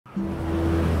Welcome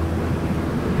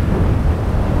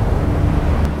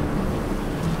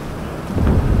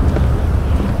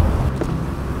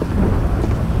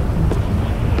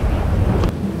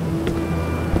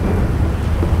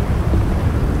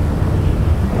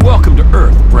to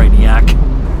Earth, Brainiac.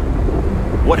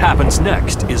 What happens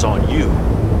next is on you.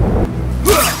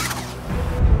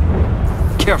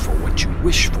 Careful what you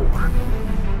wish for.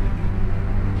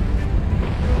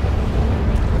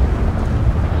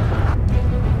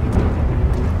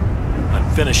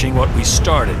 I'm finishing what we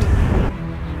started.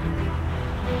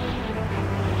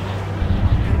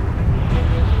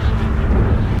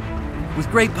 With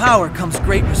great power comes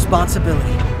great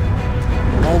responsibility.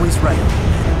 Always right.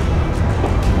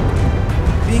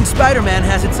 Being Spider-Man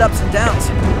has its ups and downs.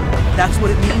 That's what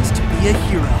it means to be a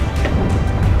hero.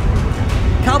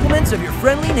 Compliments of your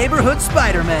friendly neighborhood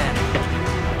Spider-Man.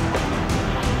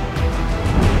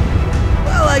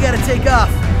 Well, I gotta take off.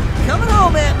 Coming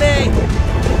home, Aunt May.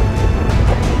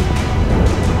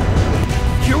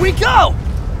 Here we go!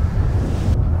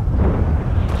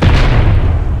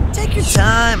 Take your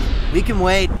time. We can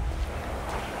wait.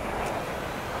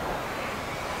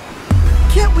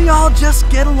 Can't we all just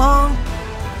get along?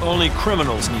 Only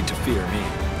criminals need to fear me.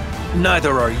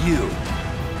 Neither are you.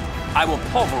 I will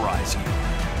pulverize you.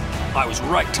 I was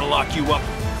right to lock you up.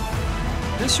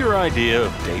 This your idea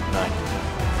of date night?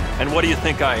 And what do you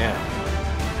think I am?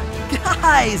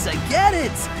 Guys, I get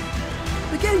it.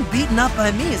 But getting beaten up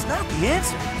by me is not the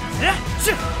answer.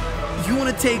 You want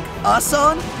to take us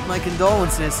on? My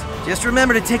condolences. Just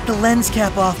remember to take the lens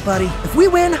cap off, buddy. If we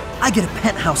win, I get a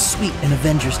penthouse suite in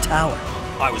Avengers Tower.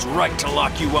 I was right to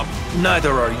lock you up.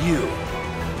 Neither are you.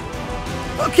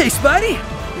 Okay, Spidey.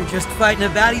 You're just fighting a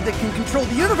baddie that can control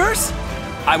the universe.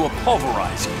 I will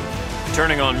pulverize you.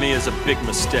 Turning on me is a big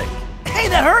mistake. Hey,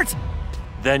 that hurt!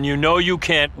 Then you know you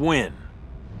can't win.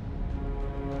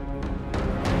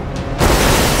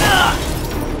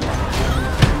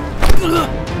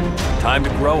 Time to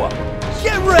grow up.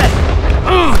 Get ready!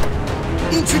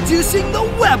 Introducing the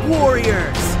Web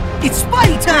Warriors! It's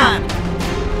Spidey time!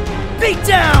 Beat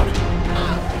down!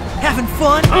 Having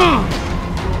fun?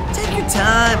 Take your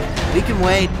time. We can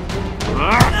wait.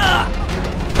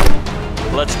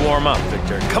 Let's warm up,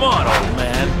 Victor. Come on, old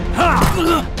man.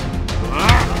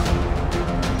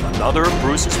 Another of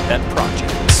Bruce's pet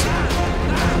projects.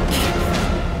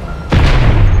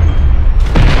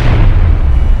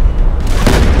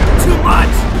 Too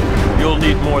much! You'll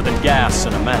need more than gas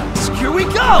and a mask. Here we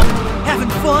go! Having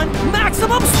fun?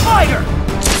 Maximum Spider!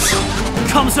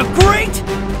 Comes a great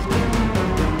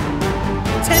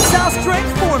tensile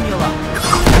strength formula.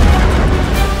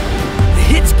 The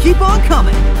hits keep on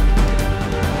coming.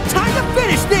 Time to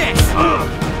finish this!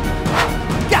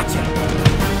 Gotcha!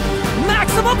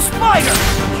 Maximum Spider!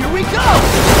 Here we go!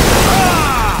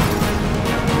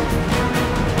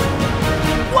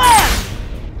 Wham!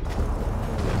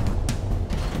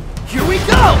 Here we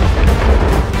go!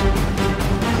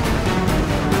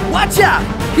 Watch out!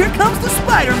 Here comes the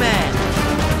Spider-Man!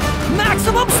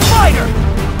 Maximum Spider!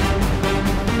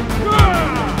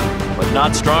 But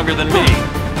not stronger than me.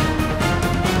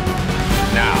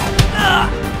 Now.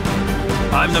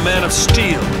 I'm the Man of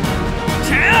Steel.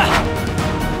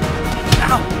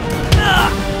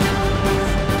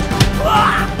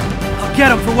 I'll get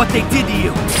them for what they did to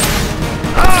you.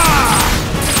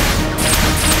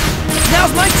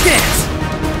 Now's my chance.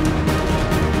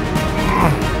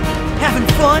 Having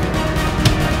fun?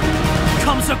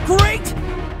 Comes a great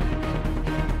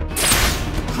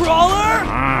crawler.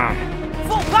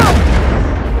 Full power.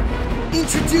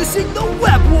 Introducing the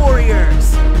Web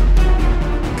Warriors.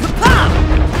 Kapow!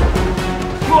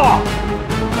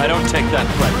 I don't take that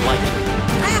threat lightly.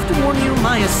 I have to warn you,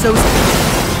 my associate.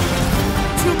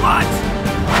 Too much!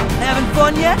 Having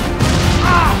fun yet?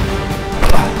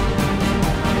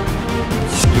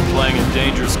 You're playing a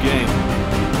dangerous game.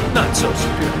 Not so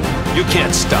superior. You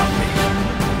can't stop me.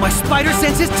 My spider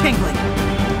sense is tingling.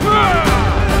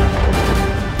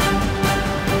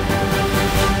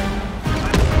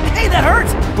 Hey, that hurt!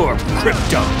 For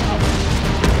crypto.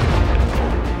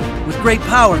 With great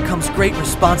power comes great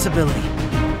responsibility.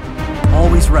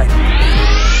 Always right.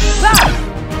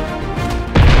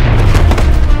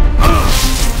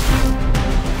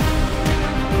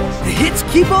 The hits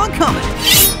keep on coming.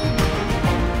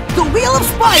 The Wheel of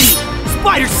Spidey!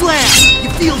 Spider Slam! You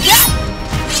feel that?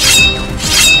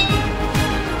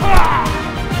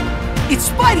 It's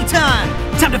Spidey time!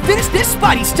 Time to finish this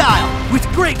Spidey style with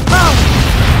great power!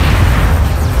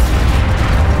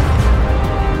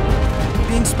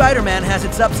 Being Spider-Man has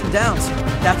its ups and downs.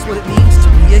 That's what it means to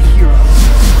be a hero.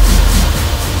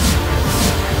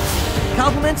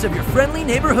 Compliments of your friendly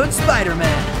neighborhood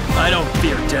Spider-Man. I don't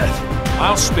fear death.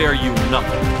 I'll spare you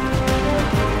nothing.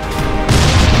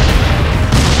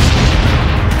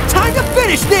 Time to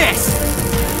finish this!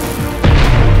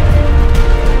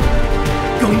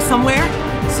 Going somewhere?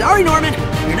 Sorry, Norman.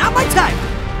 You're not my type.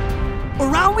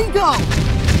 Around we go.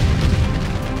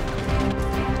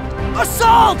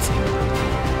 Assault!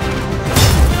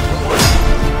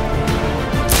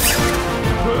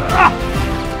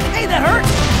 Hey, that hurt!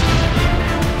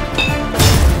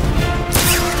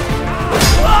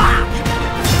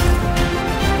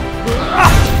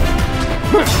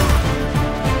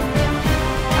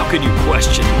 How can you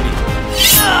question me?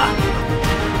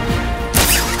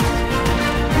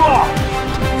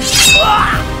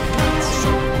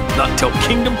 Not till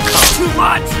kingdom come. Too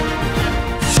much!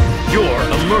 You're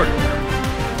a murderer.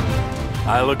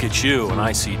 I look at you and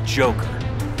I see Joker.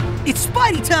 It's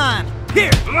Spidey time!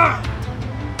 Here!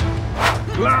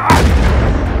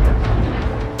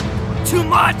 Too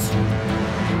much!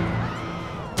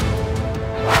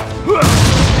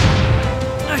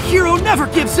 A hero never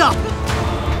gives up!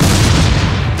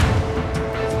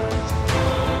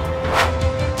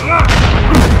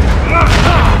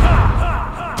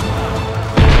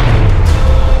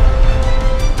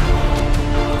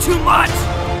 Too much!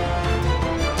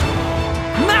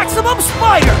 Maximum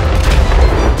Spider!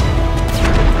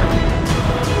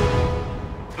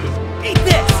 Eat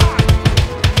this!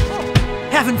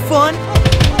 Having fun?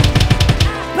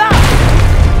 Pow!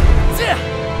 Zip!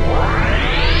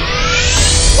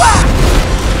 Wah!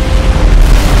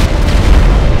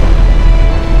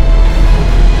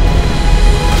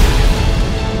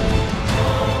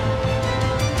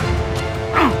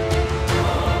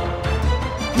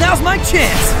 Now's my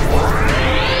chance!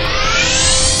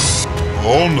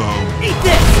 Oh no. Eat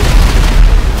this!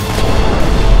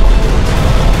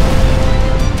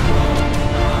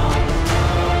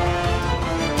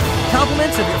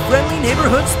 Compliments of your friendly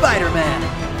neighborhood Spider-Man.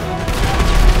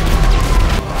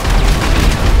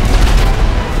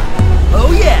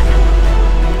 Oh yeah!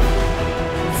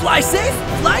 Fly safe,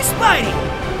 fly Spidey!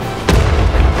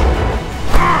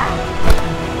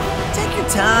 Take your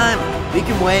time. We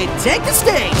can wait. Take the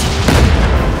stage!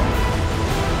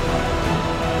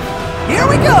 Here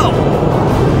we go!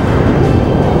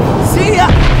 See ya!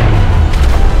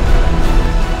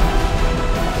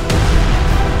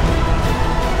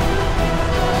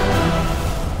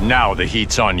 Now the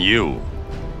heat's on you.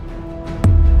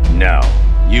 Now,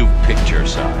 you've picked your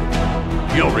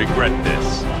side. You'll regret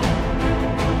this.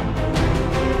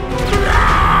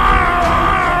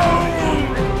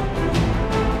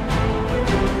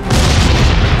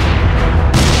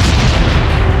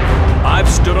 I've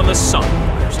stood on the sun,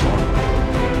 Firestorm.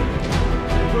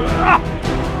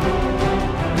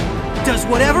 Does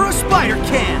whatever a spider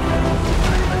can!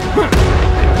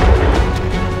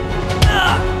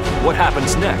 What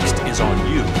happens next is on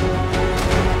you.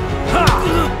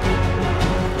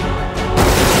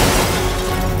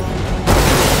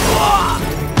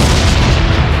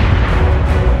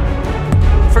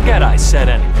 Forget I said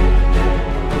anything.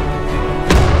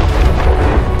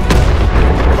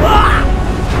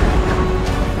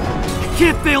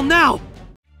 Can't fail now!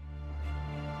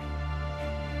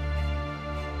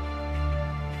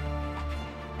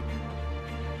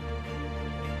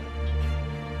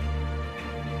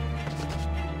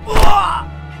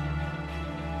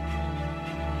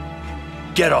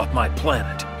 Get off my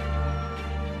planet.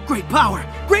 Great power,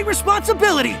 great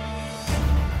responsibility!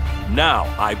 Now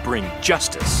I bring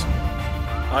justice.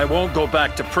 I won't go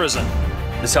back to prison.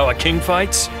 This how a king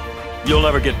fights? You'll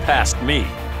never get past me.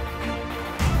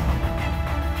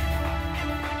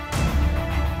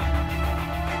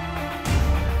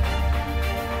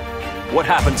 What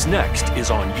happens next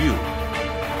is on you.